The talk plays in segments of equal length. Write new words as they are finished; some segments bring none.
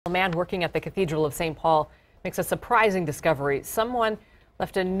A man working at the Cathedral of St. Paul makes a surprising discovery. Someone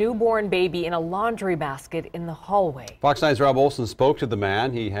left a newborn baby in a laundry basket in the hallway. Fox 9's Rob Olson spoke to the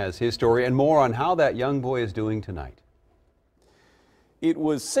man. He has his story and more on how that young boy is doing tonight. It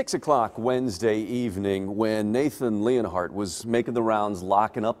was 6 o'clock Wednesday evening when Nathan Leonhardt was making the rounds,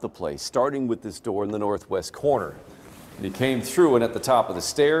 locking up the place, starting with this door in the northwest corner. And he came through and at the top of the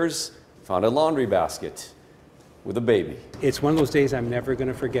stairs found a laundry basket with a baby. It's one of those days I'm never going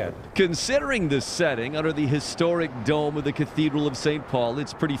to forget. Considering the setting under the historic dome of the Cathedral of St. Paul,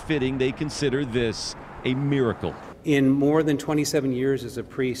 it's pretty fitting they consider this a miracle. In more than 27 years as a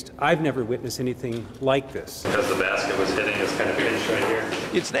priest, I've never witnessed anything like this. Because the basket was hitting, it's kind of pinched right here.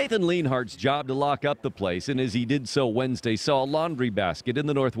 It's Nathan Leonhardt's job to lock up the place, and as he did so Wednesday, saw a laundry basket in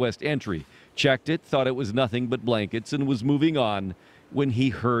the northwest entry. Checked it, thought it was nothing but blankets, and was moving on when he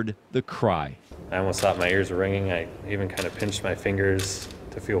heard the cry. I almost thought my ears were ringing. I even kind of pinched my fingers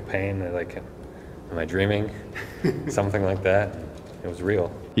to feel pain. Am I dreaming? Something like that. It was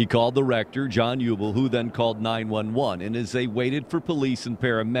real. He called the rector, John Ubel, who then called 911, and as they waited for police and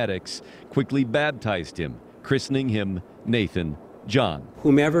paramedics, quickly baptized him, christening him Nathan John.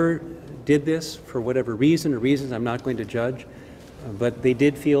 Whomever did this, for whatever reason or reasons I'm not going to judge, but they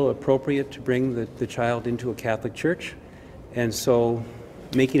did feel appropriate to bring the child into a Catholic church. And so,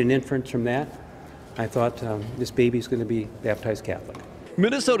 making an inference from that, I thought this baby's going to be baptized Catholic.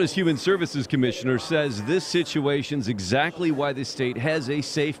 Minnesota's Human Services Commissioner says this situation's exactly why the state has a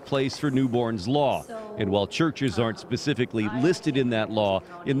safe place for newborns law. And while churches aren't specifically listed in that law,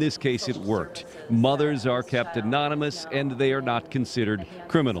 in this case it worked. Mothers are kept anonymous and they are not considered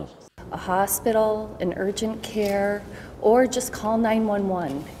criminal. A hospital, an urgent care, or just call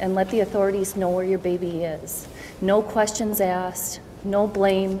 911 and let the authorities know where your baby is. No questions asked, no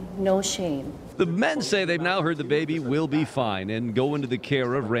blame, no shame. The men say they've now heard the baby will be fine and go into the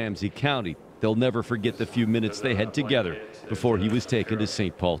care of Ramsey County. They'll never forget the few minutes they had together before he was taken to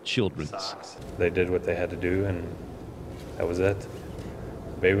St. Paul Children's. They did what they had to do, and that was it.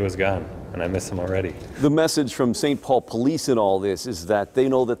 The baby was gone, and I miss him already. The message from St. Paul Police in all this is that they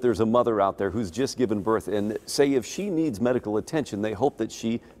know that there's a mother out there who's just given birth, and say if she needs medical attention, they hope that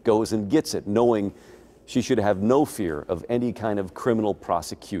she goes and gets it, knowing she should have no fear of any kind of criminal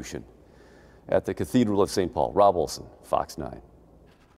prosecution. At the Cathedral of St. Paul, Rob Olson, Fox 9.